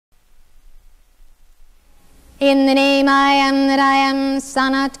In the name I am that I am,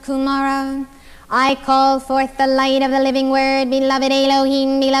 Sanat Kumara, I call forth the light of the living word, beloved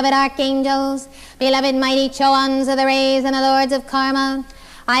Elohim, beloved archangels, beloved mighty Choans of the rays and the lords of Karma.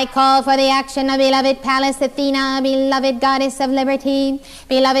 I call for the action of beloved Pallas Athena, beloved goddess of liberty,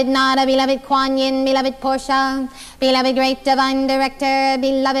 beloved Nada, beloved Kuan Yin, beloved Portia, beloved great divine director,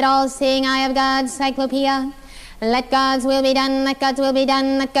 beloved all-seeing eye of God, Cyclopeia. Let God's will be done, let God's will be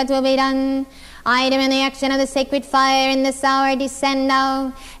done, let God's will be done. I demand the action of the sacred fire in this hour. Descend,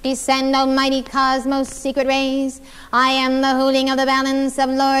 mighty cosmos, secret rays. I am the holding of the balance of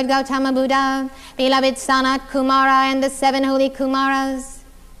Lord Gautama Buddha, beloved Sanat Kumara and the 7 holy Kumaras.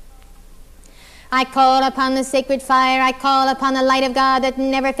 I call upon the sacred fire, I call upon the light of God that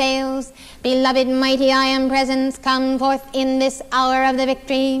never fails. Beloved mighty I am presence, come forth in this hour of the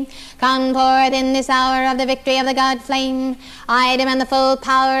victory. Come forth in this hour of the victory of the God flame. I demand the full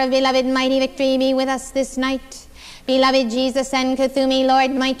power of beloved mighty victory be with us this night. Beloved Jesus and Kuthumi,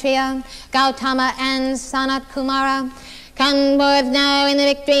 Lord Maitreya, Gautama and Sanat Kumara, come forth now in the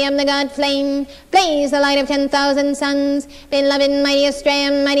victory of the God flame. Blaze the light of 10,000 suns. Beloved mighty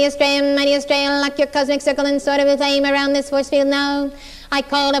Astraea, mighty Astraea, mighty Astraea, lock your cosmic circle and sword of flame around this force field now. I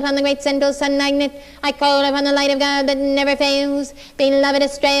call upon the great central sun magnet. I call upon the light of God that never fails. Beloved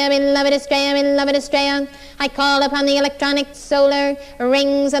Astraea, beloved Astraea, beloved Astraea. I call upon the electronic solar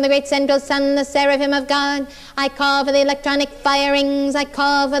rings of the great central sun, the seraphim of God. I call for the electronic fire rings. I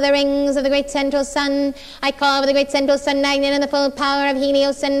call for the rings of the great central sun. I call for the great central sun magnet and the full power of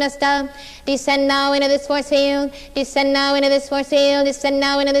Helios and Vesta. Descend now into this force field. Descend now into this force field. Descend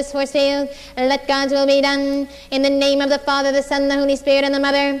now into this force field. Let God's will be done. In the name of the Father, the Son, the Holy Spirit, and the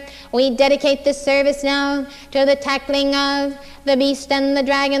Mother, we dedicate this service now to the tackling of the beast and the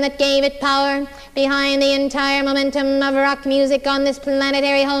dragon that gave it power behind the entire momentum of rock music on this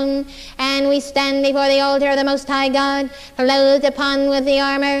planetary home. And we stand before the altar of the Most High God, clothed upon with the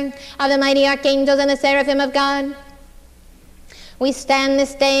armor of the mighty archangels and the seraphim of God. We stand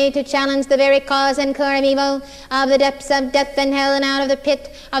this day to challenge the very cause and core of evil, of the depths of death and hell, and out of the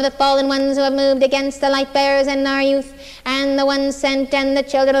pit of the fallen ones who have moved against the light bearers and our youth, and the ones sent and the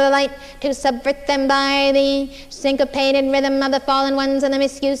children of the light, to subvert them by the syncopated rhythm of the fallen ones and the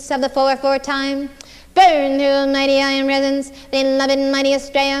misuse of the 4/4 time. Burn through mighty iron resins, beloved mighty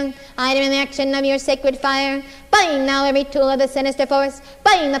Astraea. I demand the action of your sacred fire. Bind now every tool of the sinister force.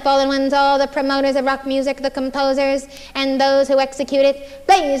 Bind the fallen ones, all the promoters of rock music, the composers, and those who execute it.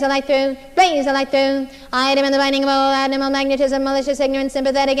 Blaze the light through, blaze the light through. I demand the binding of all animal magnetism, malicious, ignorant,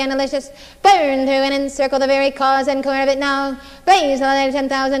 sympathetic, and malicious. Burn through and encircle the very cause and core of it now. Blaze the light of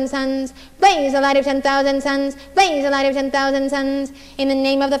 10,000 suns. Blaze the light of 10,000 suns. Blaze the light of 10,000 suns. In the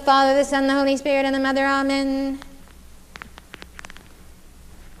name of the Father, the Son, the Holy Spirit, and the Mother. Amen.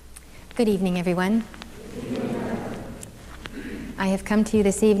 Good evening, everyone. I have come to you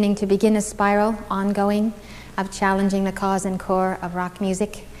this evening to begin a spiral ongoing of challenging the cause and core of rock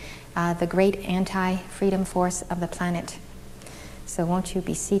music, the great anti-freedom force of the planet. So won't you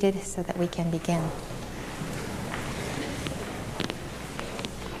be seated so that we can begin.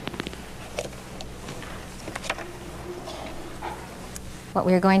 What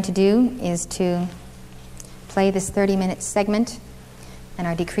we're going to do is to play this 30-minute segment, and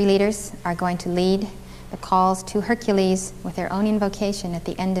our decree leaders are going to lead the calls to Hercules with their own invocation at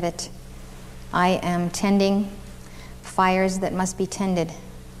the end of it. I am tending fires that must be tended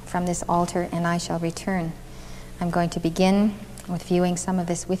from this altar, and I shall return. I'm going to begin with viewing some of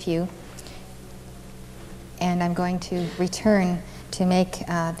this with you, and I'm going to return to make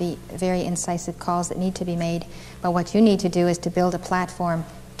the very incisive calls that need to be made. But what you need to do is to build a platform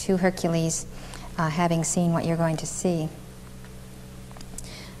to Hercules, having seen what you're going to see.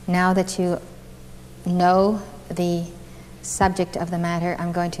 Now that you know the subject of the matter,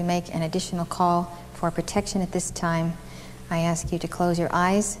 I'm going to make an additional call for protection at this time. I ask you to close your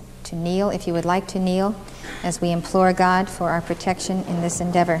eyes, to kneel if you would like to kneel, as we implore God for our protection in this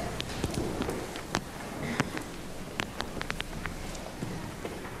endeavor.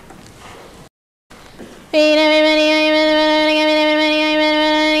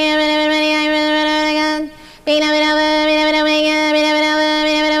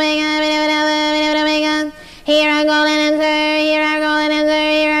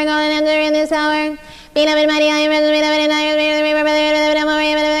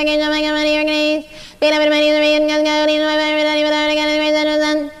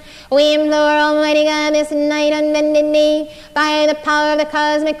 We implore Almighty God this night on bended knee, by the power of the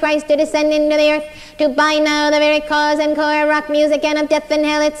cosmic Christ, to descend into the earth, to bind now the very cause and core of rock music and of death and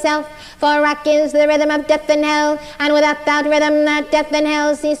hell itself. For rock is the rhythm of death and hell, and without that rhythm that death and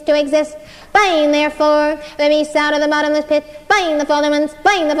hell cease to exist. Bind therefore the beasts out of the bottomless pit, bind the fallen ones,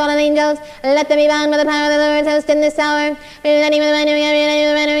 bind the fallen angels, let them be bound by the power of the Lord's host in this hour.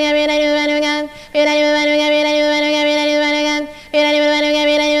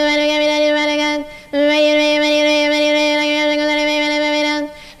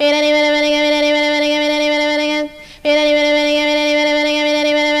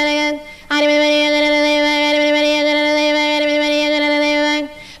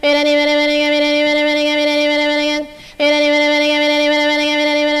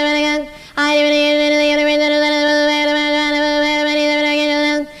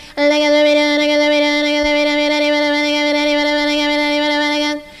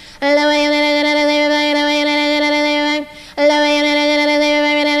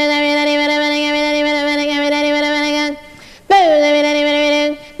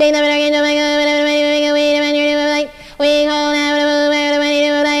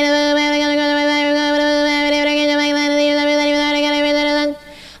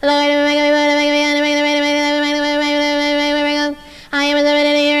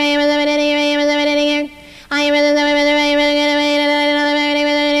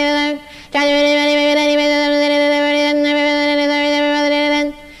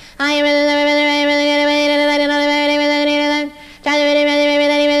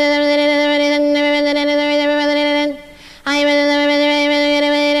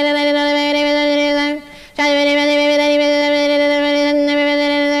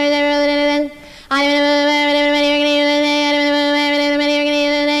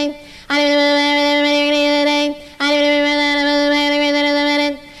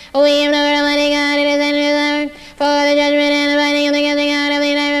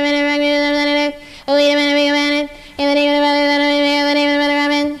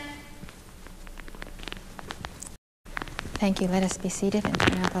 Thank you. Let us be seated and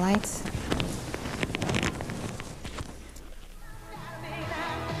turn out the lights.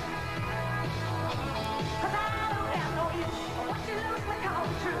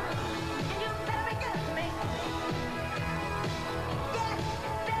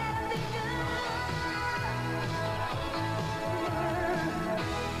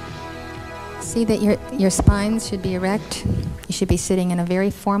 See that your spines should be erect. You should be sitting in a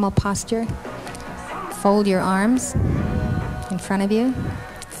very formal posture. Fold your arms in front of you,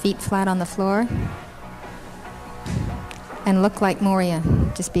 feet flat on the floor, and look like Moria.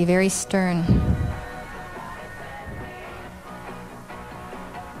 Just be very stern.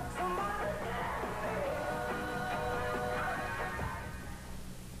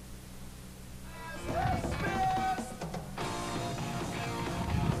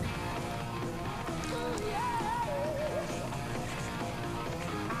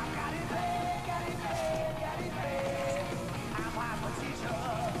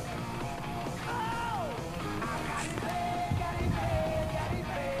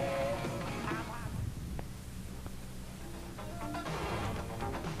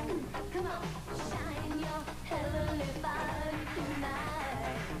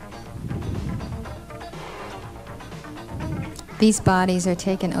 These bodies are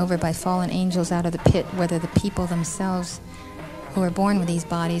taken over by fallen angels out of the pit, whether the people themselves who are born with these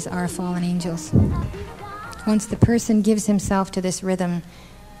bodies are fallen angels. Once the person gives himself to this rhythm,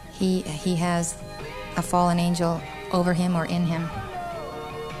 he has a fallen angel over him or in him.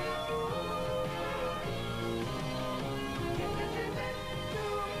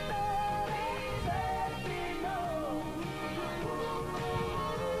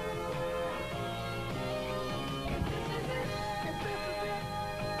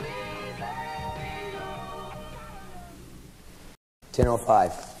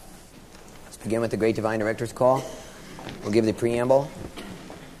 (10:05). Let's begin with the Great Divine Director's Call. We'll give the preamble,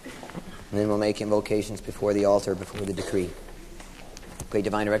 and then we'll make invocations before the altar, before the decree. Great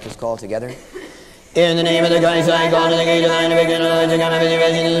Divine Director's Call together. In the name of the Christ, I call to the Great Divine Director, Lord, to come up with the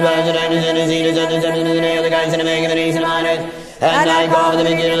residence of the Father, and the seed of the Son, in the name of the Christ, and to make of the nation on earth. And I call for the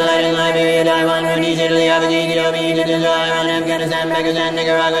beginning of the light in Liberia, Taiwan, Rhodesia, Italy, Ethiopia, Egypt, Israel, Afghanistan, Pakistan,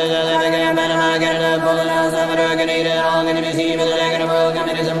 Nicaragua, South Africa, Panama, Canada, Poland, El Salvador, Canada, all going to receive for the second of world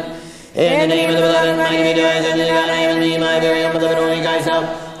communism. In the name of the beloved, mighty be I send to God, I am me, my very own beloved, holy Christ,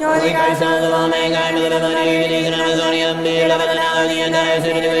 holy Christ, of all mankind, beloved, my dear days in Amazonia, beloved, and now the entire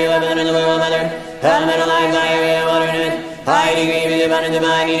city, the weapon in the world, mother, helmet, alive, fire, water, and earth, high degree, with the abundance of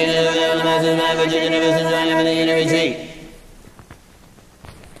my needed, the massive, my virgin, and the inner retreat.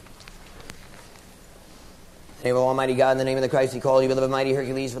 In the name of Almighty God, in the name of the Christ, we call you, beloved mighty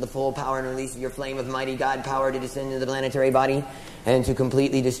Hercules, for the full power and release of your flame of mighty God power to descend into the planetary body and to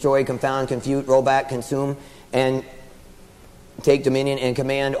completely destroy, confound, confute, roll back, consume, and take dominion and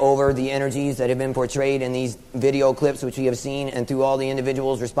command over the energies that have been portrayed in these video clips which we have seen, and through all the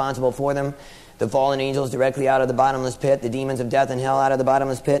individuals responsible for them, the fallen angels directly out of the bottomless pit, the demons of death and hell out of the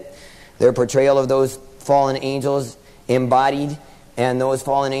bottomless pit, their portrayal of those fallen angels embodied, and those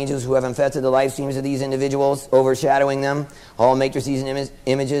fallen angels who have infested the life streams of these individuals, overshadowing them, all matrices and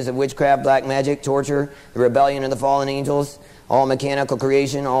images of witchcraft, black magic, torture, the rebellion of the fallen angels, all mechanical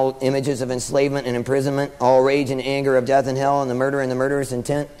creation, all images of enslavement and imprisonment, all rage and anger of death and hell, and the murder and the murderous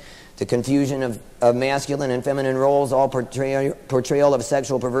intent, the confusion of masculine and feminine roles, all portrayal of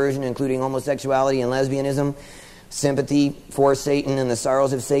sexual perversion, including homosexuality and lesbianism, sympathy for Satan and the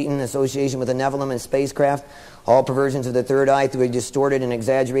sorrows of Satan, association with the Nephilim and spacecraft, all perversions of the third eye through distorted and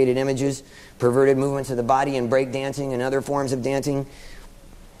exaggerated images, perverted movements of the body and break dancing and other forms of dancing.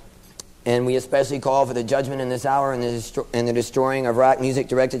 And we especially call for the judgment in this hour and the destroying of rock music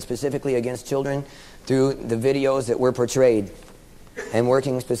directed specifically against children through the videos that were portrayed, and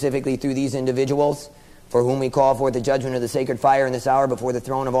working specifically through these individuals for whom we call forth the judgment of the sacred fire in this hour before the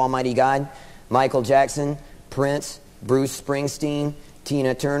throne of Almighty God: Michael Jackson, Prince, Bruce Springsteen,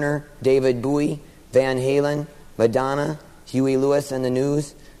 Tina Turner, David Bowie, Van Halen, Madonna, Huey Lewis and the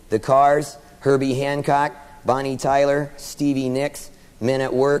News, The Cars, Herbie Hancock, Bonnie Tyler, Stevie Nicks, Men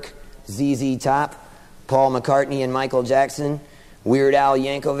at Work, ZZ Top, Paul McCartney and Michael Jackson, Weird Al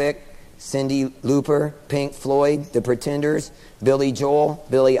Yankovic, Cyndi Lauper, Pink Floyd, The Pretenders, Billy Joel,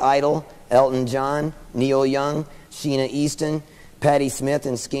 Billy Idol, Elton John, Neil Young, Sheena Easton, Patti Smith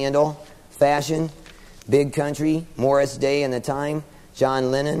and Scandal, Fashion, Big Country, Morris Day and the Time, John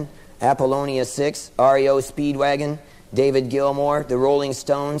Lennon, Apollonia 6, REO Speedwagon, David Gilmour, The Rolling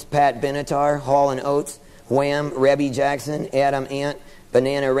Stones, Pat Benatar, Hall & Oates, Wham, Rebby Jackson, Adam Ant,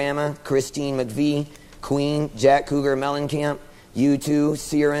 Bananarama, Christine McVie, Queen, Jack Cougar Mellencamp, U2,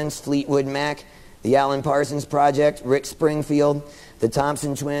 Sirens, Fleetwood Mac, The Alan Parsons Project, Rick Springfield, The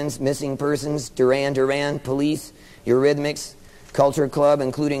Thompson Twins, Missing Persons, Duran Duran, Police, Eurythmics, Culture Club,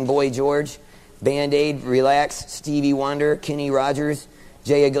 including Boy George, Band-Aid, Relax, Stevie Wonder, Kenny Rogers,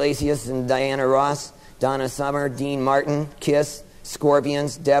 Jay Iglesias and Diana Ross, Donna Summer, Dean Martin, Kiss,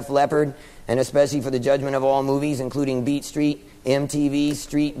 Scorpions, Def Leppard, and especially for the judgment of all movies, including Beat Street, MTV,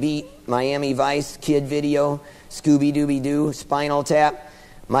 Street Beat, Miami Vice, Kid Video, Scooby-Dooby-Doo, Spinal Tap,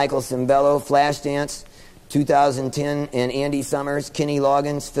 Michael Cimbello, Flashdance, 2010, and Andy Summers, Kenny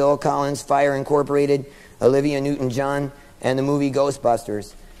Loggins, Phil Collins, Fire Incorporated, Olivia Newton-John, and the movie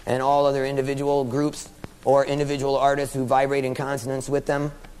Ghostbusters, and all other individual groups or individual artists who vibrate in consonance with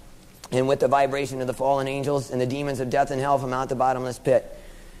them and with the vibration of the fallen angels and the demons of death and hell from out the bottomless pit.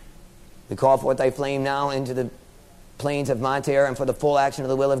 We call forth thy flame now into the plains of Monterre, and for the full action of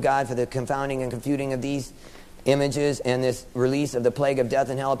the will of God, for the confounding and confuting of these images and this release of the plague of death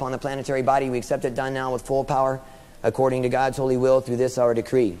and hell upon the planetary body, we accept it done now with full power according to God's holy will through this our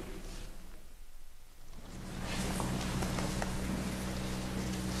decree.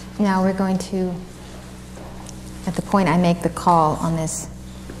 Now we're going to, at the point I make the call on this,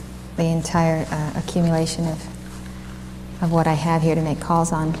 the entire accumulation of what I have here to make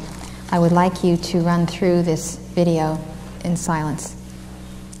calls on, I would like you to run through this video in silence.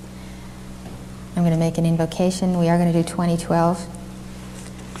 I'm going to make an invocation. We are going to do 2012.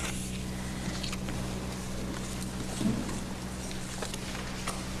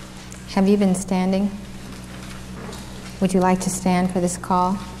 Have you been standing? Would you like to stand for this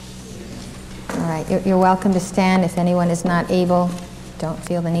call? All right, you're welcome to stand. If anyone is not able, don't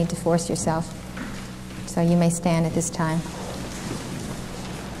feel the need to force yourself. So you may stand at this time.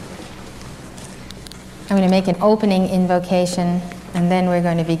 I'm going to make an opening invocation, and then we're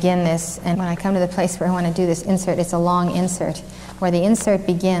going to begin this. And when I come to the place where I want to do this insert, it's a long insert. Where the insert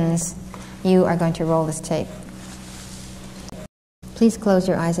begins, you are going to roll this tape. Please close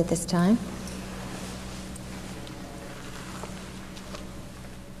your eyes at this time.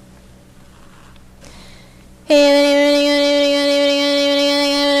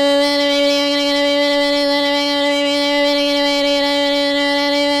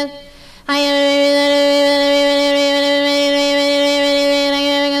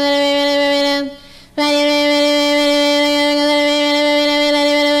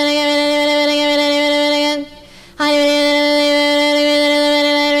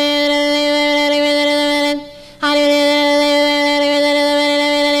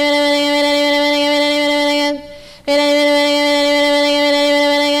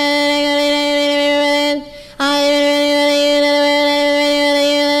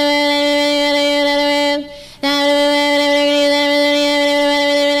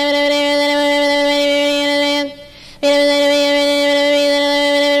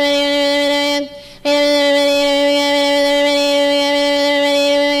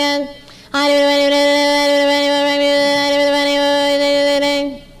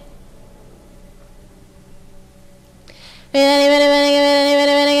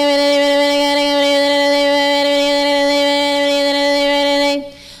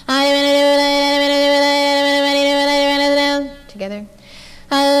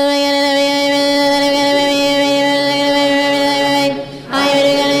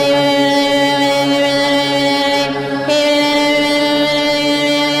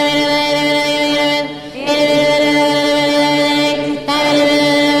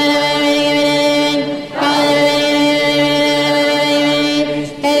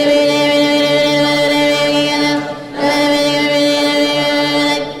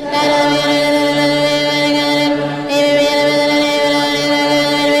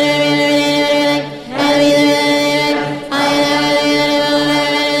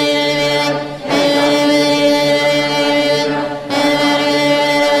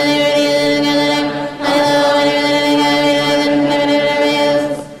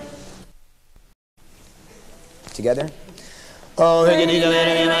 together. Oh, I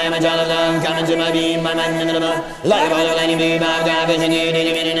am a child of love, come into my being, my mind and above. Like a ball of lightning, be bow, God, vision you, did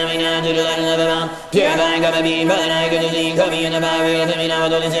you mean I mean to the light of the bow. Purifying, come and be, brother, I could see, come in the bow, real to me now,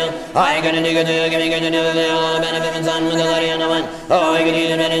 with all this hill. I ain't gonna dig a two, give me good to do the all the benefit and son with the light on the one. Oh, I could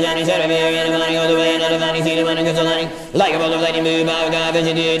use a minute, Johnny said, if you're in the money, go the way, another money, see the money, because the lighting. Like a ball of lightning, be bow, God,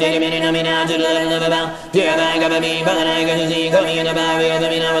 vision you, did you mean I mean to the light of the bow. Purifying, come and be, brother, I could see, come in the bow, real to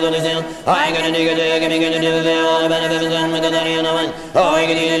me now, with all this hill. I ain't gonna dig a two, give me good to do the all the benefit and son with the light on the one. Oh, I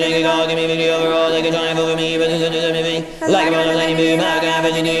can eat it, like a dog, give me video overall, like a triumph over me, but it's a me. Like a ball of lightning, boom, I got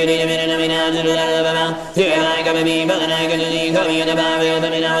vision, you need a minute, I mean, out to the light of the mouth. Here, I got me, but then I can see, coming in the bar, real,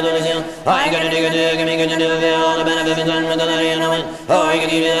 let me now, with all this hill. I got a dig a dig, give me good to do the all the benefits and with the light on the one. Oh, I can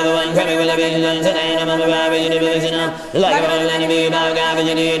eat it, other one, coming with a vision, and today, I'm on the bar, vision, vision now. Like a ball of lightning, boom, I got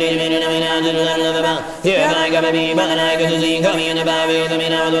vision, you need a minute, I mean, out to the light of the mouth. Here, I got me, but then I can see, coming in the bar, real, let me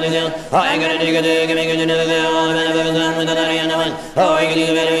now, with all this hill. I got a dig a dig, give me good to do the all the benefits and with the light on the one. Oh, I can eat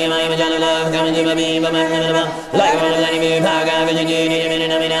it, I am a child of love, coming to my being, but my mind about. Like a ball of lightning, boom, I got vision, you need a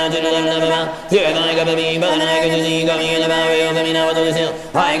minute, I mean, out to the light of the mouth. Here, I got me, but then I can see, coming in the bar, real, let me now, with all this hill.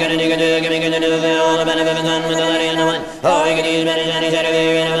 I got a dig a dig, give me good to do the all the benefits and with the light on the one. Oh, I can use many, Johnny said, if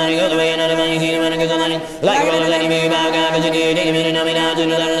you're in the money, go the way, another money, see the money, because the lighting. Like a ball of lightning, boom, I got vision, you need a minute, I mean, out to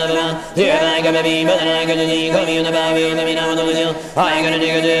the light of the mouth. Here, I got me, but then I can see, coming in the bar, real, let me now, with all this hill. I got a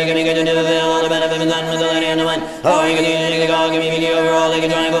dig a dig, give me good to do the all the benefits and with the light on the one. Oh, I can use it, like a dog, give me video overall, like a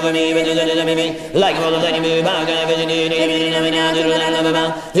triumph over me, but it's a me. Like a ball of lightning, boom, I got vision, you need a minute, I mean, out to the light of the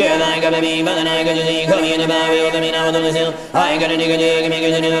mouth. Here, I got me, but then I can see, coming in the bar, real, let me now, with all this hill. I got a dig a dig, give me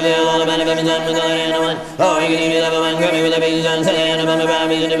good to do the all the benefits and with the light on the one. Oh, I can use it, other one, grab me with a vision, and say, I'm on the bar,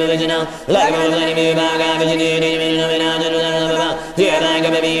 vision, vision now. Like a ball of lightning, boom, I got vision, you need a minute, I mean, out to the light of the mouth. Here, I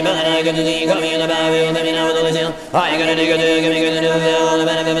got me, but then I can see, coming in the bar, real, let me now, with all this hill. I got a dig a dig, give me good to do the all the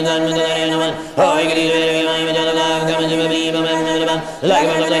benefits and with the light on the one. Oh, I can use it, I'm a child of love, coming to my being, but my mind about. Like a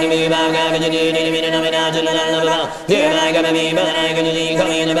ball of lightning, boom, I got vision, you need a minute, I mean, out to the light of the mouth. Here, I got me, but then I can see,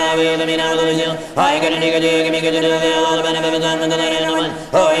 coming in the bar, real, let me now, with all this hill. I got a dig a dig, give me good to do the all the benefits and with the light on the one.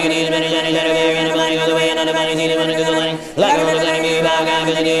 Oh, I can use many, Johnny said, if you're in the money, go the way, another money, see the money, because the lighting. Like a ball of lightning, boom, I got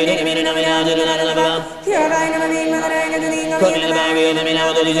vision, you need a minute, I mean, out to the light of the mouth. Here, I got me, but then I can see, coming in the bar, real, let me now,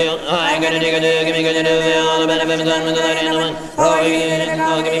 with all this hill. I got a dig a dig, give me good to do the all the benefits and with the light on the one. Oh, I can use it,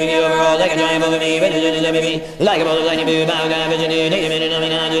 oh, give me video overall, like a triumph over me, but it's a me. Like a ball of lightning, boom, I got vision, you need a minute, I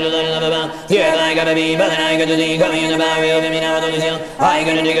mean, out to the light of the mouth. Here, I got me, but then I can see, coming in the bar, real, let me now, with all this hill. I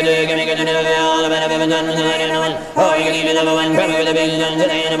got a dig a dig, give me good to do the all the benefits and with the light on the one. Oh, you can use it, other one, grab me with a vision, and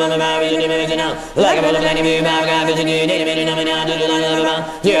today, I'm on the bar, vision, vision now. Like a ball of lightning, boom, I got vision, you need a minute, I mean, out to the light of the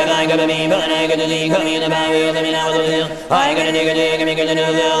mouth. Here, I got me, but then I can see, coming in the bar, real, let me now, with all this hill. I got a dig a dig, give me good to do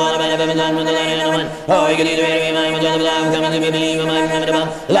the all the benefits and with the light on the one. Oh, you can use it, I'm a child of love, coming to me, believe, but my mind about.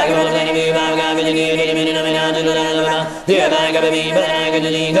 Like a ball of lightning, boom, I got vision, you need a minute, I mean, out to the light of the mouth. Here, I got me, but then I can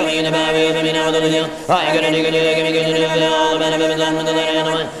see, coming in the bar, real, let me now, with all this hill. I got a dig a dig, give me good to do the all the benefits and with the light on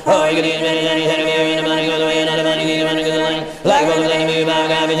the one. Oh, you can use many, Johnny said, if you're in the money, go the way, another money, see the money, because the lighting. Like a ball of lightning, boom, I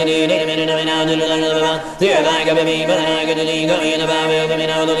got vision, you need a minute, I mean, out to the light of the mouth. Here, I got me, but then I can see, coming in the bar, real, let me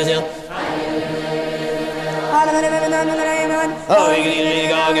now, with all this hill. Oh, you can use it,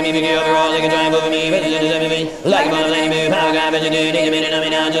 God, give me video overall, like a triumph over me, but it's a me. Like a ball of lightning, boom, I got vision, you need a minute, I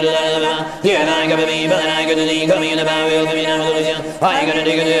mean, out to the light of the mouth. Here, I got me, but then I can see, coming in the bar, real, let me now, with all this hill. I got a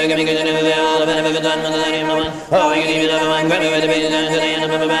dig a dig, give me good to do the all the benefits and with the light on the one. Oh, you can use it, other one, grab me with a vision, and today,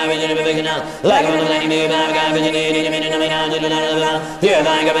 I'm on the bar, vision, vision now. Like a ball of lightning, boom, I got vision, you need a minute, I mean, out to the light of the mouth. Here,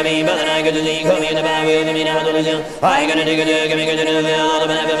 I got me, but then I can see, coming in the bar, real, let me now, with all this hill. I got a dig a dig, give me good to do the all the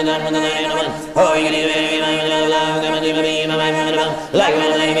benefits and with the light on the one. Oh, you can use it, I'm a child of love, coming to me, my mind about. Like a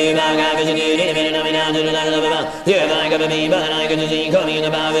ball of lightning, boom, I got vision, you need a minute, I mean, out to the light of the mouth. Here, I got me, but then I can see, coming in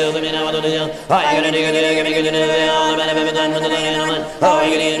the bar, real, let me now, with all this hill. I got a dig a dig, give me good to do the all the benefits and with the light on the one. Oh,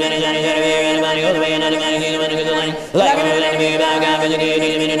 you can use many, Johnny said, if you're in the money, go the way, another money, see the money, because the lighting. Like a ball of lightning, boom, I got vision, you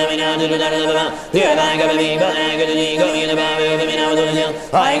need a minute, I mean, out to the light of the mouth. Here, I got me, but then I can see, coming in the bar, real, let me now, with all this hill.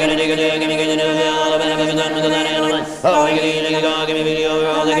 I got a dig a dig, give me good to do the all the benefits and with the light on the one. Oh, you can use it, God, give me video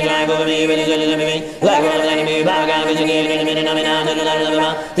overall, like a triumph over me, but it's a me. Like a ball of lightning, boom, I got vision, you need a minute, I mean, out to the light of the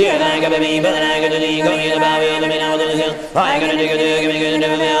mouth. Here, I got me, but then I can see, coming in the bar, real, let me now, with all this hill. I got a dig a dig, give me good to do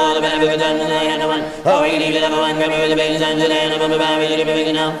the all the benefits and with the light on the one. Oh, you can use it, other one, grab me with a vision, and today, I'm on the bar, vision,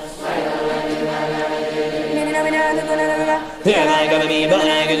 vision now. Here, I got me, but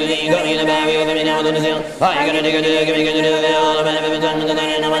I can see, coming in the bar, real, let me now, with all this hill. I got a dig a dig, give me good to do the all the benefits and with the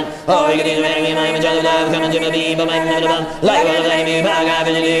light on the one. Oh, you can use it, I'm a child of love, coming to my being, but my mind about. Like a ball of lightning, boom, I got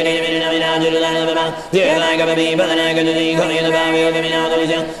vision, you need a minute, I mean, out to the light of the mouth. Here, I got me, but I can see, coming in the bar, real, let me now, with all this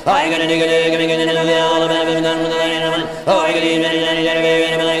hill. I got a dig a dig, give me good to do the all the benefits and with the light on the one. Oh, you can use many, Johnny said, if you're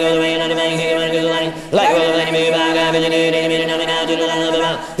in the money, go the way, another money, see the money, because the lighting. Like a ball of lightning, boom,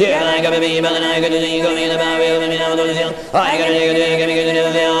 Here I got to be, but I got to be coming in the Bible of the mean. I was you. I got to dig it, give me good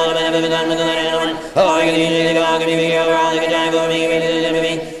to know all the benefits done with the one. Oh,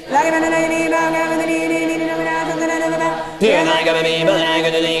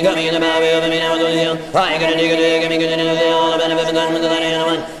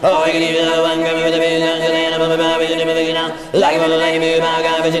 I can even have one coming with the business and the end of the Bible to be now. Like what the lady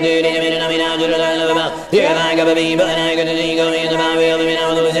about God, but you do it in a minute. I mean, I'm just about. Here I got to be, but I got to dig coming in the Bible of the mean.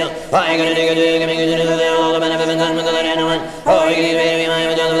 I was you. I got to dig it, give me good to know all the benefits done with the one. Oh, I can even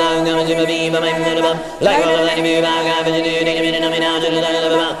have one coming to be, but I'm not about. Like what the lady about God, but you do it in a minute. I mean, I'm just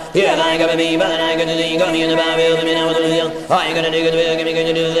about. Here I got to be, but I got to dig coming in the Bible of the mean. I was you. I ain't gonna dig it, give me good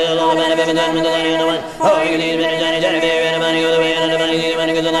to do the all about it, done with the light on the one. Oh, you can eat it, Johnny, and the money go the way, and the money, the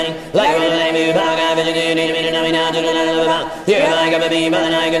money goes the money. Like what I do, but I got to do it, and I'm now to the about. Here I got to be, but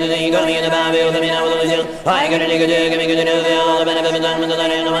I got to see, got me in the Bible, I mean, I was with you. I ain't gonna dig it, give me good to do the all about it, done with the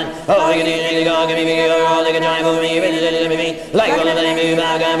light on the one. Oh, you can eat it, give me good, all they can drive over me, but it me. Like what I do, but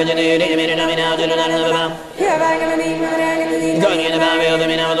I got to do it, and I'm now to the about. Here I got to be, but I got to see, got me in the Bible, I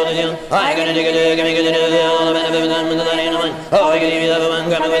mean, I was with you. I ain't gonna dig it, give me good to do the all about it, done with the light on the one. Oh, you can eat it, one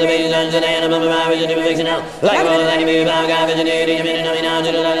coming with the baby sons and the animal about it, fixing out. Like all that you move out, got to do it, and I'm now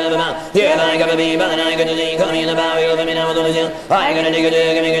to the about. Here I got to be, but I got to see, coming in the Bible, I mean, I was with you. I ain't gonna dig it,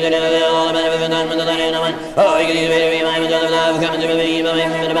 give me good to do the all about it, done with the light on the one. Oh, you can eat it, baby, my mother love coming to me, but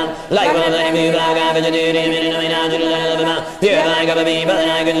I'm about. Like all that you move out, got to do it, and I'm now to the about. Here I got to be, but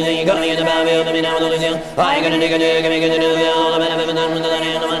I got to see, coming in the Bible, I mean, I was with you. I ain't gonna dig it, give me good to do the all about it, done with the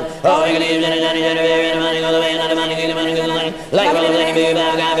light on the one. Oh, you can eat it, and the money go the way, and the money goes the money. Like all that you move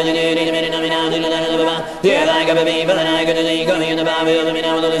out, got to do it, and I'm now to the about. Here I got to be, but I got to see, coming in the Bible, I mean,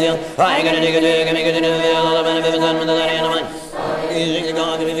 I was with you. I ain't gonna dig it, give me good to do the all about it, done with the light on the one. You think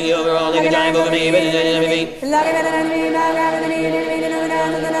God give me overall, they can drive over me, but let me be.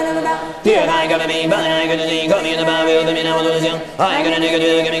 Here I got to be, but I got to see, got me in the Bible, I mean, I was with you. I ain't gonna dig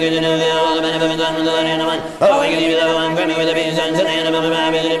it, give me good to know all the benefits done with the light on the one. Oh, I can leave the one, grab me with the business and the end of the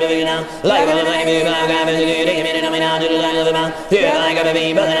Bible, it now. Like what I do, but I got to do it, and I'm now to the light of the mouth. Here I got to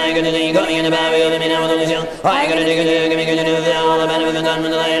be, but I got to see, got me in the Bible, I mean, I was with you. I ain't gonna dig it, give me good to know all the benefits done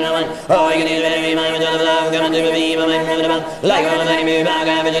with the light on the one. Oh, I can leave it, be my love, coming to me, but I'm about. Like what I do, but I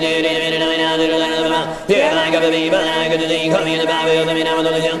got to do it, and I'm now to the light of the mouth. Here I got to be, but I got to see, got me in the Bible, I mean, I was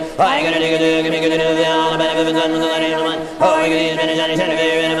with you. I ain't gonna dig it, give me good to know all the benefits done with the light on the one. Oh, I can leave it, Johnny,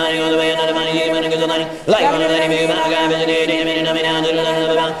 and the money goes the way, and the money goes the money. Like what I do, but I got to do it, and I'm now to the light of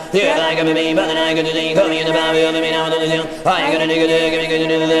the mouth. Here I got to be, but I got to see, got me in the Bible, I mean, I was with you. I ain't gonna dig it, give me good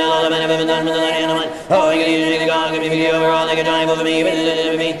to know all the benefits done with the light on the one. Oh, I can leave it, God, give me video over all they can drive over me, but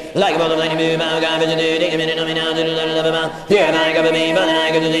it me. Like what I do, but I got to do it, and I'm now to the light of the mouth. Here I got to be, but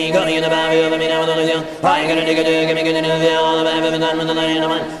I got to see, got me in the Bible, I mean, I was with you. I ain't gonna dig it, give me good to know all the benefits done with the light on the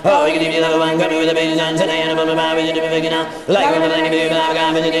one. Oh, you can leave the one, come with the baby sons and the animal about it, fixing out. Like what I do, but I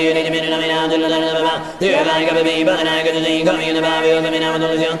got to do it, and I'm now to the light of the mouth. Here I got to be, but I got to see, got me in the Bible, I mean, I was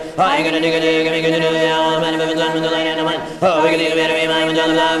with you. I ain't gonna dig it, give me good to know all the benefits done with the light on the one. Oh, we can leave it, my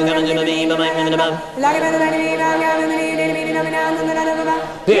love, coming to me, but I'm about.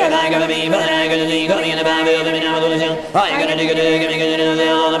 Here I got to be, but I got to see, got me in the Bible, I mean, I was with you. I ain't gonna dig it, give me good to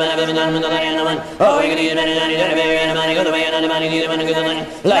know all the benefits done with the light on the one. Oh, we can leave it, and the money go the way, and the money goes the money.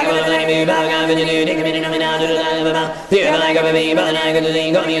 Like what I do, but I got to do it, and I'm now to the light of the mouth. Here I got to be, but I got to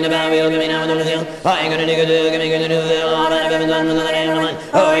see, got me in the Bible, I mean, I was with you. I ain't gonna dig it, give me good to know all the benefits done with the light on the one.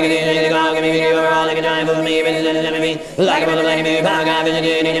 Oh, we can leave it, God, give me video over all they can drive over me, but let me be. Like what I do, but I got to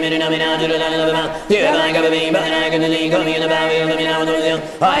do it, and I'm now to the light of the mouth. Here I got to be, but I got to see, got me in the Bible, I mean, I was with you.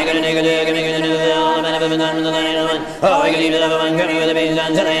 I ain't gonna dig it, give me good to know all the benefits done with the light on the one. Oh, we can leave the other one, coming with the baby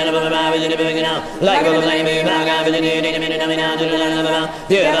sons and the animal about it, fixing out. Like what I do, but I got to do it, and I'm now to the light of the mouth.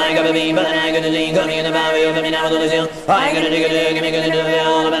 Here I got to be, but I got to see, got me in the Bible, I mean, I was with you. I ain't gonna dig it, give me good to know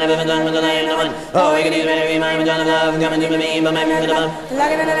all the benefits done with the light on the one. Oh, we can leave it, my love, coming to me, but I'm about.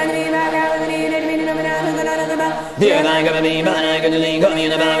 Here I got to be, but I got to see, got me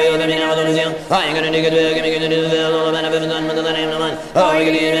in the Bible, I mean, I was with you. I ain't gonna dig it, give me good to know all the benefits done with the light on the one. Oh, we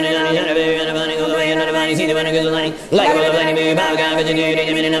can leave it, and the money goes away, and the money see the money goes the money. Like what I do, but I got to do it,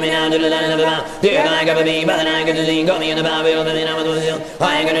 and I'm now to the light of the mouth. Here I got to be, but I got to see, got me in the Bible, I mean, I was with you.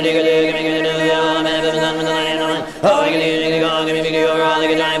 I ain't gonna dig it, give me good to know all the benefits done with the light on the one. Oh, we can leave it, God, give me video over all they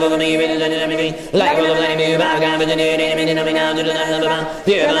can drive over me, but let me be. Like what I do, but I got to do it, and I'm now to the light of the mouth.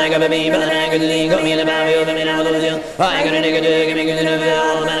 Here I got to be, but I got to see, got me in the Bible, I mean, I was with you. I ain't gonna dig it, give me good to know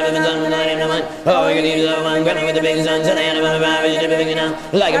all the benefits done with the light on the one. Oh, we can leave the one, grab me with the big sons and the animal about it, fixing out.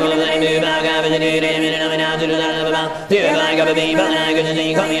 Like what I do, but I got to do it, and me now to the land of about. Dear, I got a beam, but I could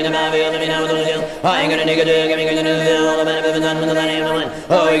see coming in the Bible, let me know to the hill. I ain't gonna dig a dig, give me good to the all the benefit of the sun with the land of the one.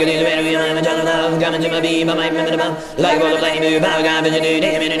 Oh, you can either better be my child of love, coming to my beam, I might remember the bump. Like what the flame move, I've got vision to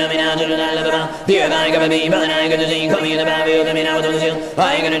damn it, and me now to the land of about. Dear, I got a beam, but I could see coming in the Bible, let me know to the hill.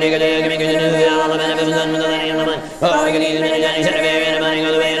 I ain't gonna dig a dig, give me good to the all the benefit of the sun with the land of the one. Oh, you can either better Johnny, Johnny, Barry, and the money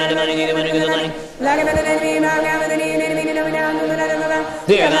go the way, and the money, the money, the money. Like a better enemy, I've got the need, and me to know down to the land of about.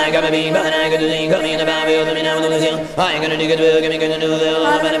 Dear, I got a beam, but I could see coming in the Bible, let me know to the hill. I ain't gonna dig a dig, give me good to the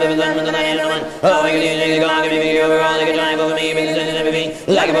all the benefit of the sun with the land of the one. Oh, you can either go, give me overall, they can drive over me, but it's never be.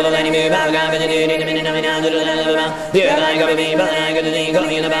 Like a little lady move, I've got vision to damn it, and me now to the land of about. Dear, I got a beam, but I could see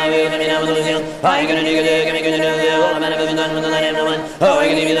coming in the Bible, let me know to the hill. I ain't gonna dig a dig, give me good to the all the benefit of the sun with the land of the one. Oh, you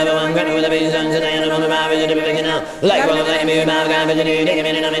can either the one, with the base sun, today, and I'm about to be picking out. Like a little lady move, I've got vision to damn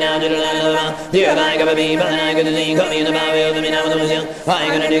it, and me now to the land of about. Dear, I got a beam, but I could see coming in the Bible, let me know to the hill. I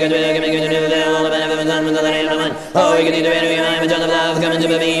ain't gonna dig a dig, give me good to the all the benefit of the sun with the land of the one. Oh, you can either better be my child of love, coming to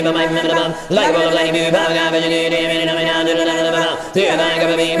me, but my remember above. Like a little lady move, I've got vision to damn it, and me now to the land of about. Dear, I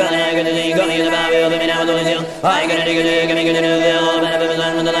got a beam, but I could see coming in the Bible, let me know to the hill. I ain't gonna dig a dig, give me good to the all the benefit of the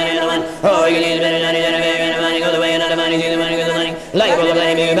sun with the land of the one. Oh, you can either better Johnny, Johnny, Barry, and the money go the way, and the money, see the money, go the money. Like a little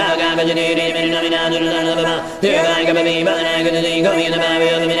lady move, I've got vision to damn it, and me now to the land of about. Dear, I got a beam, but I could see coming in the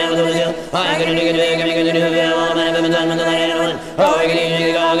Bible, let me know to the hill. I ain't gonna dig a dig, give me good to the all the benefit of the sun with the land of the one. Oh, you can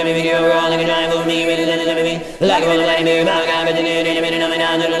either go, give me video overall, they can drive over me, really, like a little lady move, I've got vision to damn it, and me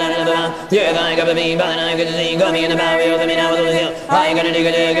now to the land of about. Dear, I got a beam, but I could see coming in the Bible, let me know to the hill. I ain't gonna dig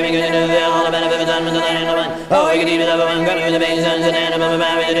a dig, give me good to the all the benefit of the sun with the land of the one. Oh, you can either love one, coming with the base sun, sit down above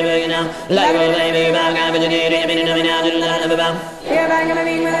about, really big now. Like a little lady move, I've got vision to damn it, and me now to the land of about. Dear, I got a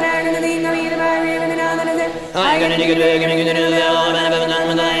beam, but I could see coming in the Bible, let me know to the hill. I ain't gonna dig a dig, give me good to the all the benefit of the sun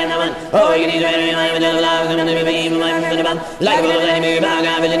with the land of the one. Oh, you can either better be my child of love, coming to me, but my remember about. Like a little lady move, I've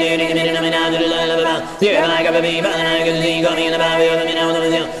got vision to damn it, and me now to the land of about. Dear, I got a beam, but I could see coming in the Bible, let me know to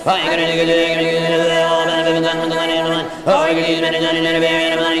the hill. I ain't gonna dig a dig, give me good to the all the benefit of the sun with the land of the one. Oh, you can either better Johnny, Johnny, Barry,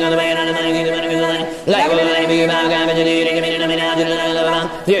 and the money go the way, and the money, see the money, go the money. Like a little lady move, I've got vision to damn it, and me now to the land of about.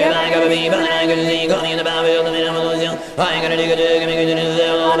 Dear, I got a beam, but I could see coming in the Bible, let me know to the hill. I ain't gonna dig a dig, give me good to the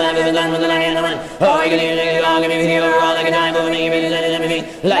all the benefit of the sun with the land of the one. Oh, you can either go, give me video overall, they can drive over me, really,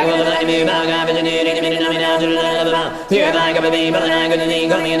 like a little lady move, I've got vision to damn it, and me now to the land of about. Dear, I got a beam, but I could see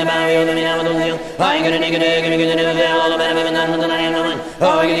coming in the Bible, let me know to the hill. I ain't gonna dig a dig, give me good to the all the benefit of the sun with the land of the one.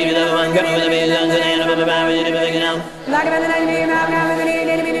 Oh, you can either the one, coming with the base sun, today, and I'm about to be picking out. Like a little lady move, I've got vision to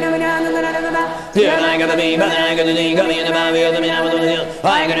damn it, and me now to the land of about. Dear, I got a beam, but I could see coming in the Bible, let me know to the hill.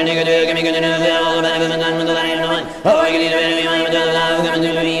 I ain't gonna dig a dig, give me good to the all the benefit of the sun with the land of the one. Oh, you can either better be my child of love, coming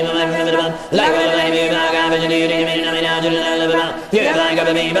to me, but my remember about. Like a little lady move, I've got vision to damn it, and me now to the land of about. Dear, I got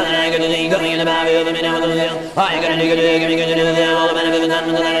a beam, but I could see coming in the Bible, let me know to the hill. I ain't gonna dig a dig, give me good to the all the benefit of the sun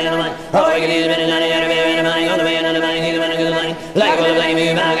with the land of the one. Oh, you can either better Johnny, Johnny, Barry, and the money go the way, and the money, see the money, go the money. Like a little lady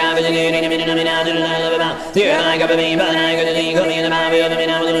move, I've got vision to damn it, and me now to the land of about. Dear, I got a beam, but I could see coming in the Bible, let me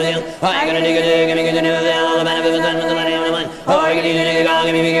know to the hill. I ain't gonna dig a dig, give me good to the all the benefit of the sun with the land of the one. Oh, you can either dig a go,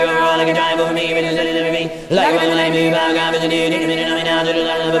 give me video overall, they can drive over me, really, like a little lady move, I've got vision to damn it, and me now to the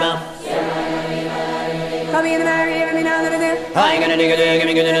land of about. Coming in the Bible, let me know to the hill. I ain't gonna dig a dig, give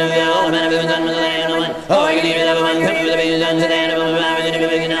me good to the all the benefit of the sun with the land of the one. Oh, you can either love one, coming with the base sun, sit down above about, really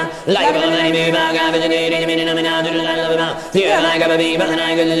big now. Like a little lady move, I've got vision to damn it, and me now to the land of about. Dear, I got a beam, but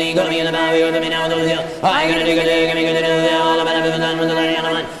I could see coming in the Bible, let me know to the hill. I ain't gonna dig a dig, give me good to the all the benefit of the sun with the land of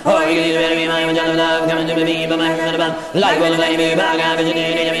the one. Oh, you can either better be my child of love, coming to me, but my remember about. Like a little lady move, I've got vision to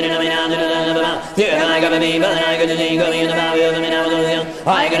damn it, and me now to the land of about. Dear, I got a beam, but I could see coming in the Bible, let me know to the hill.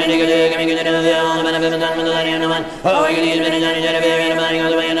 I ain't gonna dig a dig, give me good to the all the benefit of the sun with the land of the one. Oh, you can either better Johnny, Johnny, Barry, and the money go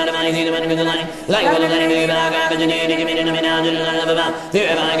the way, and the money, see the money, go the money. Like a little lady move, I've got vision to damn it, and me now to the land of about.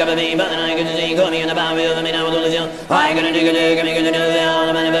 Dear, I got a beam, but I could see coming in the Bible, let me know to the hill. I ain't gonna dig a dig, give me good to the all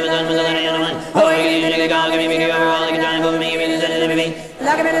the benefit of the sun with the land of the one. Oh, you can either dig a go, give me video overall, they can drive over me, really,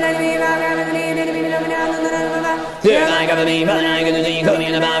 like a little lady move, I've got vision to damn it, and me now to the land of about. Dear, I got a beam, but I could see coming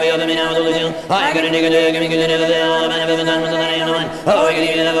in the Bible, let me know to the hill. I ain't gonna dig a dig, give me good to the all the benefit of the sun with the land of the one. Oh, you can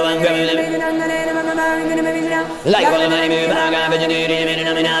either love one, coming with the like a little lady move, I've got vision to damn it,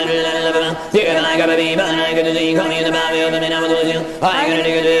 and me now to the land of about. Dear, I got a beam, but I could see coming in the Bible, let me know to the hill. I ain't gonna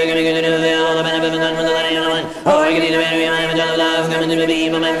dig a dig, give me good to the all the benefit of the sun with the land of the one. Oh, you can either better be my child of love, coming to me,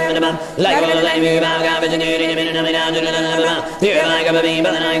 but my remember about. Like a little lady move, I've got vision to damn it, and me now to the land of about. Dear, I got a beam,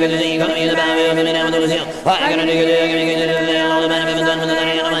 but I could see coming in the Bible, let me know to the hill. I ain't gonna dig a dig, give me good to the all the benefit of the sun with the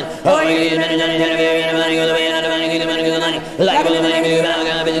land of the one. one. Oh, I can use many Johnny Jerry, and money goes away, and money goes away, and money. Like a money move, I'm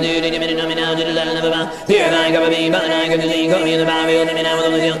going to do it, and I'm now to the land of a mountain. Here I go, but I go to see, come in the Bible, and I'm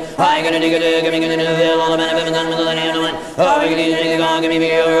with the I got to dig a dig, I'm going to do all the benefits and the land of one. Oh, I can use the dog, give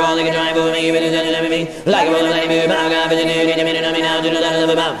me over all they can drive over me, but it's everything. Like a money move, I'm going to do it, and I'm now to the land of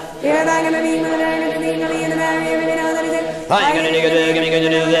a mountain. Here I go, in the I got to dig a dig, I'm going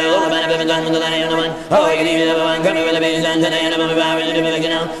to do all the benefits and the land of one. Oh, I can use the one, come with the business and the land of a mountain.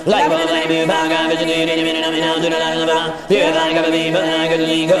 Like a money move, I'm going to do it, and I'm now to the land of a mountain. Here I go, but I got to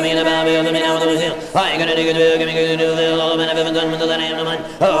see, come in the Bible, and I'm with the I got to dig a dig, I'm going to do all the benefits and the land of one.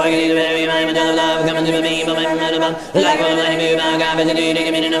 Oh, I can use the my child of love, come to me, but I'm not about. Like a money move, I'm going to do it,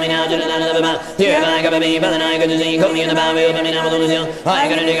 and I'm now to the land of a mountain. Here I go, but I got to see, come in the Bible, and I'm with the I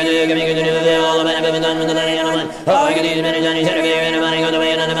got to dig a dig, I'm going to do all the benefits and the land of one. Oh, I can use many Johnny Jerry, and money goes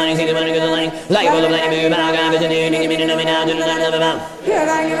away, and money see the money goes away. Like a money move, I'm going to do it, and I'm now to the land of a mountain. Here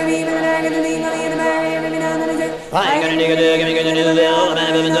I go, but I got to see, come in the Bible, and I'm now to the I got to dig a dig, I'm going to do all the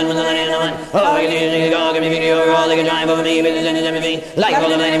benefits and the land of one. Oh, I can use the dog, give me video over all they can drive over me, but it's everything. Like a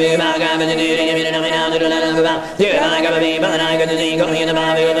money move, I'm going to do it, and I'm now to the land of a mountain. Here I got to be, but I got to see, come in the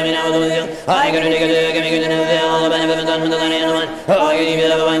Bible, and I'm now to the I got to dig a dig, I'm going to do all the benefits and the land of one. Oh, I can use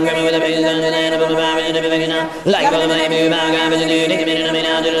the one, come with the business and the land of a Bible, and everything now. Like a money move, I'm going to do it, and I'm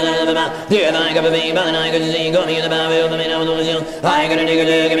now to the land of a mountain. Here I got to be, but I got to see, come in the Bible, and I'm now to the I got to dig a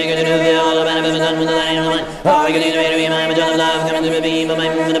dig, I'm going to do all the benefits and the land of one. Oh, I can use the my child of love, come to me, but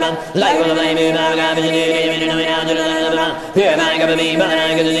I'm not about. Like a money move, I'm going to do it, and I'm now to the land of a mountain. Here I got to be, but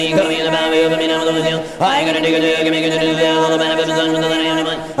I got to see, come in the Bible, and I'm now to the I got to dig a dig, I'm going to do all the benefits and the land of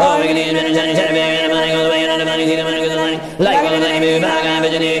one. Oh, I can use many Johnny Jerry, and money goes away, and money see the money goes away. Like a money move, I'm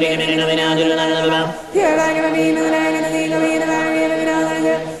going to do it, and I'm now to the land of a mountain. Here I got to be, but I got to see, come in the Bible, and I'm now to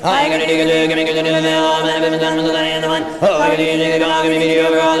the I got to dig a dig, I'm going to do all the benefits and the land of one. Oh, I can use the dog, give me video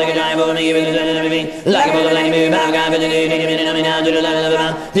over all they can drive over me, but it's everything. Like a money move, I'm going to do it, and I'm now to the land of a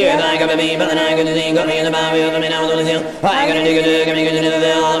mountain. Here I got to be, but I got to see, come in the Bible, and I'm now to the I got to dig a dig, I'm going to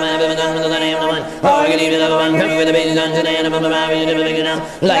do all the benefits and the land of one. Oh, I can use the one, come with the business and the land of a Bible, and everything now.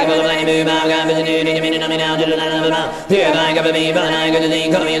 Like a money move, I'm going to do it, and I'm now to the land of a mountain. Here I got to be, but I got to see,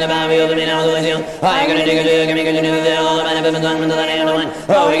 come in the Bible, and I'm now to the I got to dig a dig, I'm going to do all the benefits and the land of one.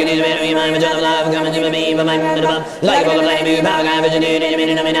 Oh, I can use my child of love, come to me, but I'm not about. Like a money move, I'm going to do it,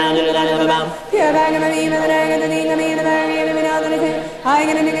 and I'm now to the land of a mountain. Here I got to be, but I got to see, come in the Bible, and I'm now to the I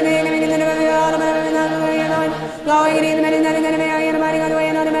got to dig a dig, I'm going to do all the benefits and the land of one. Going in the middle, and the Mary, and the money goes away,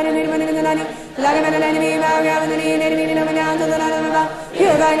 and the money in the land. Like a man, enemy, I'm going to need it, and I'm down to the land of a mountain.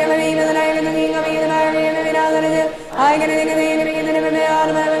 Here I got to be, but I got to see, come in the Mary, and I'm now to the I got to dig a dig, I'm going to do all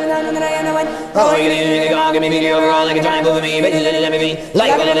the benefits and the land of one. Oh, you can use the dog, give me video over all they can drive over me, but it's everything.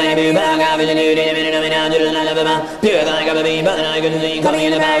 Like a man, move, I'm going to do it, and I'm now to the land of a mountain. Here I got to be, but I got to see, come in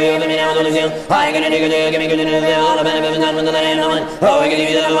the Mary, and I'm now to the I got to dig a dig, I'm going to do all the benefits and the land of one. Oh, I can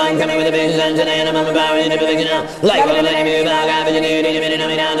use the one, coming with the business and the land of a Bible, and everything now. Like a man, move, I'm going to do it, and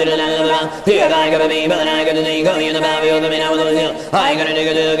I'm now to the land of a mountain. Here I got to be, but I got to see, come in the Bible, and I'm now to the I got to dig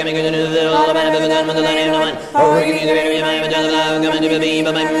a dig, I'm going to do all the benefits and the land of one. Oh, I can use the very my child of love, coming to me,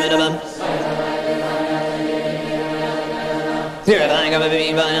 but I'm not about. Here I got to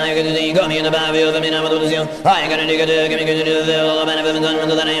be, but I got to see, come in the Bible, and I'm not to the I got to dig a dig, I'm going to do all the benefits and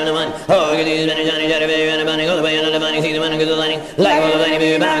the land of one. Oh, I can use many Johnny Jerry, and money goes away, and the money see the money goes away. Like a money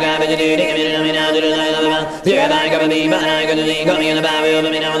move, I'm going to do it, and I'm now to the land of a mountain. Here I got to be, but I got to see, come in the Bible, and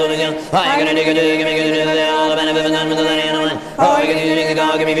I'm not to the I got to dig a dig, I'm going to do all the benefits and the land of one. Oh, I can use the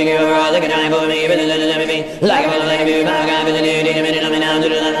dog, give me video over all they can drive over me, but it's everything. Like a money move, I'm going to do it, and I'm now to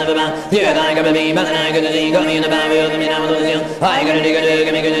the land of a mountain. Here I got to be, but I got to see, come in the Bible, and I'm now to the I got to dig a dig,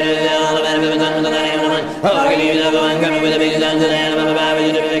 I'm going to do all the benefits and the land of one. Oh, I can use the one, coming with the business and the land of a Bible,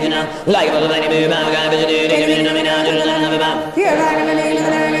 and everything now. Like a money move, I'm going to do it, and I'm now to the land of a mountain. Here I got to be, but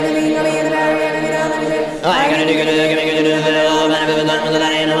I got to see, come in the Bible, and I'm now to the I got to dig a dig, I'm going to do all the benefits and the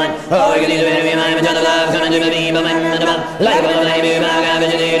land of one. Oh, I can use the very my child of love, coming to me, but I'm not about. Like a money move, I'm going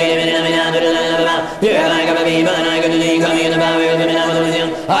to do it, and I'm now to the land of a mountain. Here I got to be, but I got to see, come in the Bible, and I'm now to the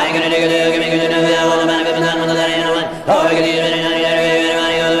I got to dig a dig, I'm going to do all the benefits and the land of one. Oh, I can use the very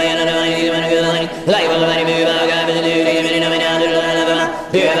like a money move, I'm going to do it, and I'm now to the land of a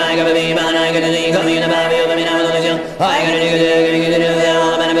mountain. Here I got to be, but I got to see, come in the Bible, and I'm now to the I got to dig a dig, I'm going to do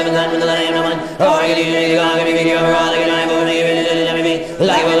all the benefits and the land of one. Oh, I can use the dog, give me video over all they can drive over me, but it's everything.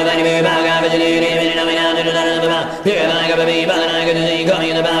 Like a money move, I'm going to do it, and I'm now to the land of a mountain. Here I got to be, but I got to see, come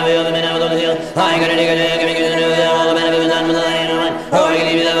in the Bible, and I'm now to the I got to dig a dig, I'm going to do all the benefits and the land of one. Oh, I can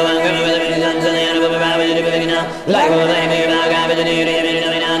use the one, coming with the business and the land of a Bible, and everything now. Like a money move, I'm going to do it, and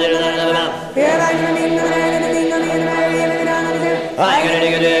I'm now to the land of a mountain. Here I got to be, but I got to see, come in the Bible, and I'm now to the I got to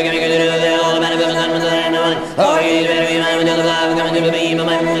dig a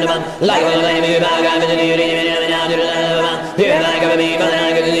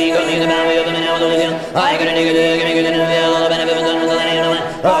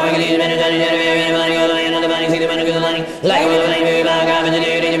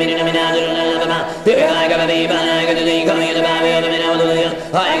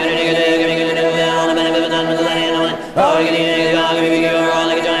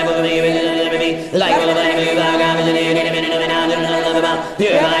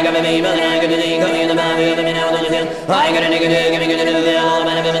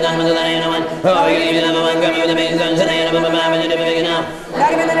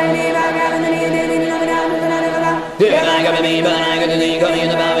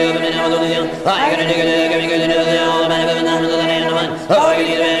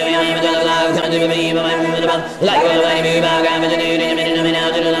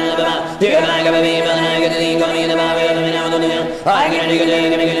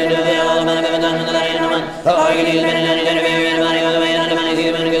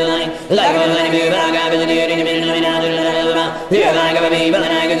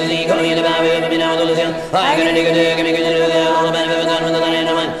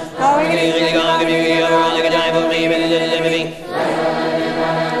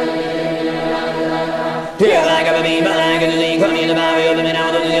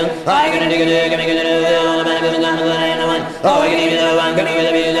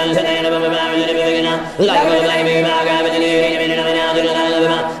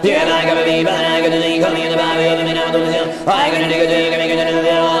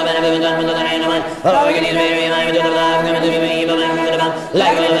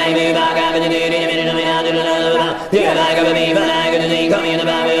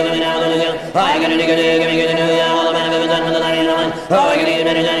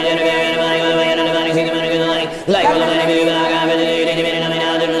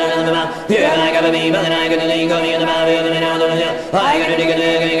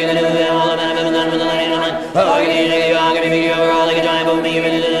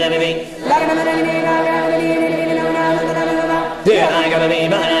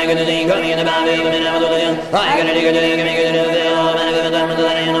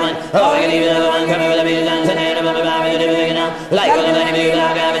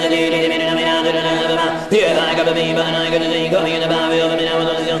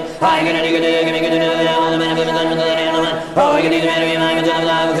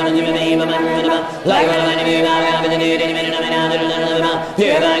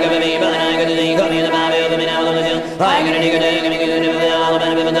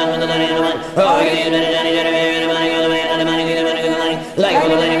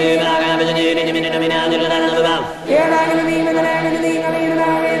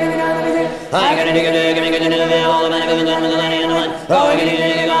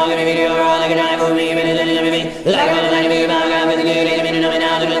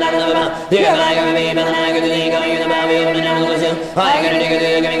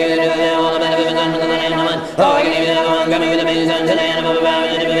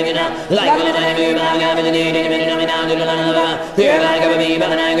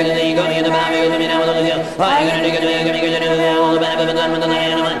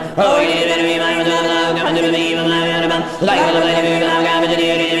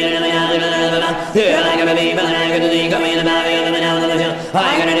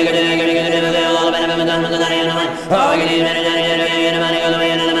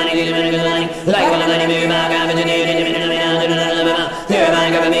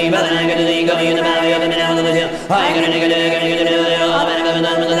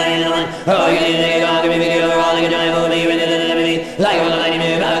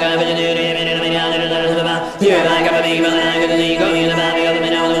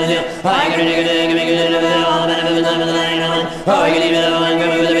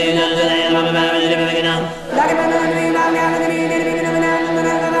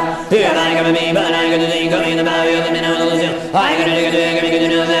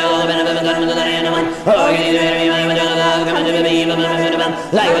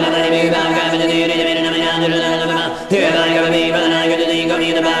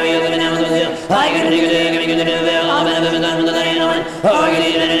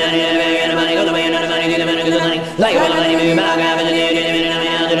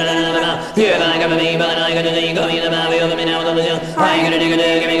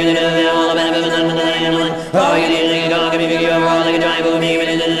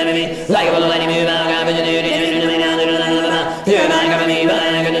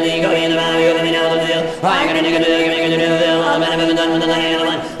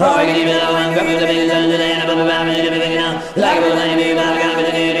Oh, I can even know I'm coming to be done today and above the bound and everything now. Like a little tiny bit of God, but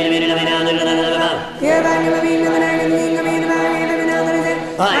you didn't mean to me now. Yeah, back in the beam, and I can think of me in the bag, and every now and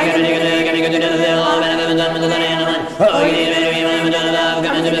then. I can do it, can be good to do the all better than done with the land. Oh, you need to be my love,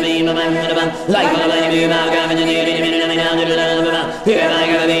 coming to me, my like a little tiny bit of God, but you didn't mean to me now. Here I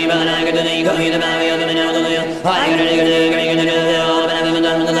gotta be, but I got to think of me in the bag, and every now and then. I can do it, all better than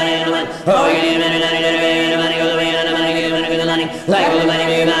done with the land. Oh, you need to be like a little tiny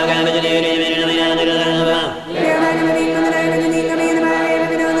bit of God, but you didn't mean to me now. Yeah, back in the beam, and I can think of me in the bag, and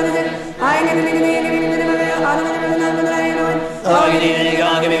every now and then. I can do it, oh, you need to go,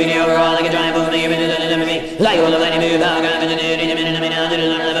 give me video overall, like a drive over me, like all the lady move out, I'm going to do it in a minute,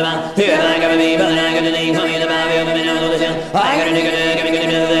 here I got me, but I got to think, come in the back, I got to dig it, give me good to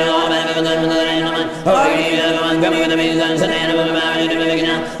do it, all back, oh, you need to go, come with the business, and then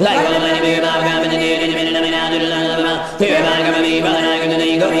like all the lady move out, I'm going to do it in a minute, here I got me, but I got to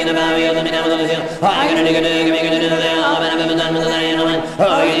think, come in the back, I got to dig it, give me good to do it, all back,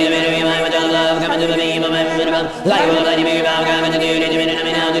 oh, you need to be my love, coming to me, like all the lady move out, I'm going to do it in a minute,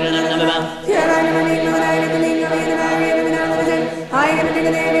 yeah, back in the beam, and I can think of me in the bag, and every now and then. I can do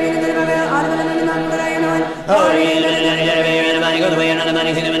it, oh, you need to go the way another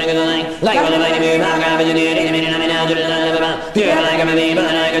money, see the minute, like all the lady move out, I'm going to do it in a minute, here I got me, but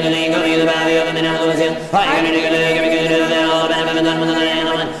I got to think, come in the back, I got to dig it, give me good to do it, all back,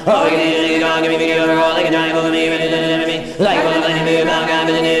 oh, you need to go, give me video overall, like a drive over me, like all the lady move out, I'm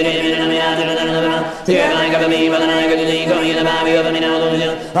going to do it in a minute, here I got me, but I got to think, come in the back,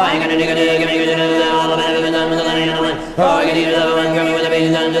 I got to dig it, give me good to do it, all back, oh, you need to love one, coming with the baby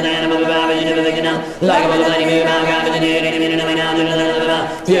done to the end of the baby, like all the lady move out, I'm going to do it in a minute,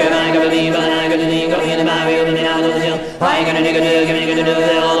 here I got me, but I got to think, come in the back, I got to dig it, give me good to do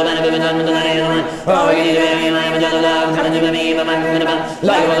it, all the benefit done to the end, oh, you need to be my love, coming to me, but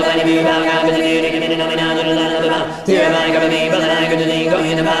like all the lady move out, I'm going to do it in a minute, here I got me, but I got to think, come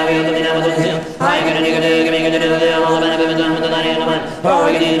in the back, I got to dig it, give me good to do it, all the benefit done to the end, oh,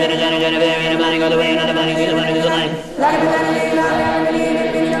 you need to be anybody go the way another money, see the money to the line.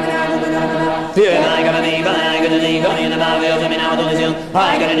 Here I got me, but I got to think, come in the back,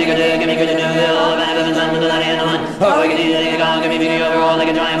 I got to dig it, give me good to do it, all the benefit done to the end, oh, you need to go, give me video overall, like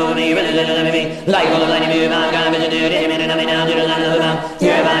a drive over me, like all the lady move out, I'm going to do it in a minute,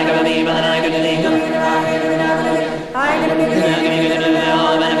 here I got me, but I got to think, come in the back, give me good to do it,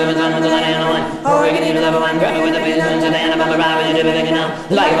 all the benefit done to the end, oh, you need to love one, grab me with the business, and then above the rabbit, and everything now,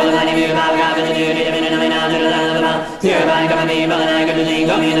 like all the lady move out, I'm going to do it in a minute, here I got me, but I got to think,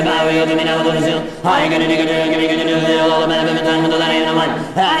 come in the back, I got to dig it, give me good to do it, all the benefit done to the end,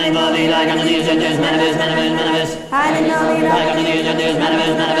 and in body, like on the news, and there's manifest, and in body, like on the news, and there's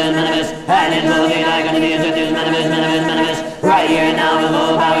manifest, and in body, like on the news, and there's manifest, right here and now, with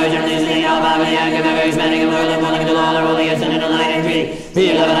all power, journalism, all power, the act of ever expanding, and world, and calling to all the holy, and in the light and tree,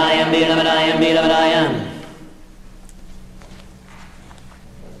 beloved I am, beloved I am, beloved I am.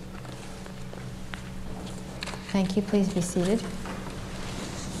 Thank you. Please be seated.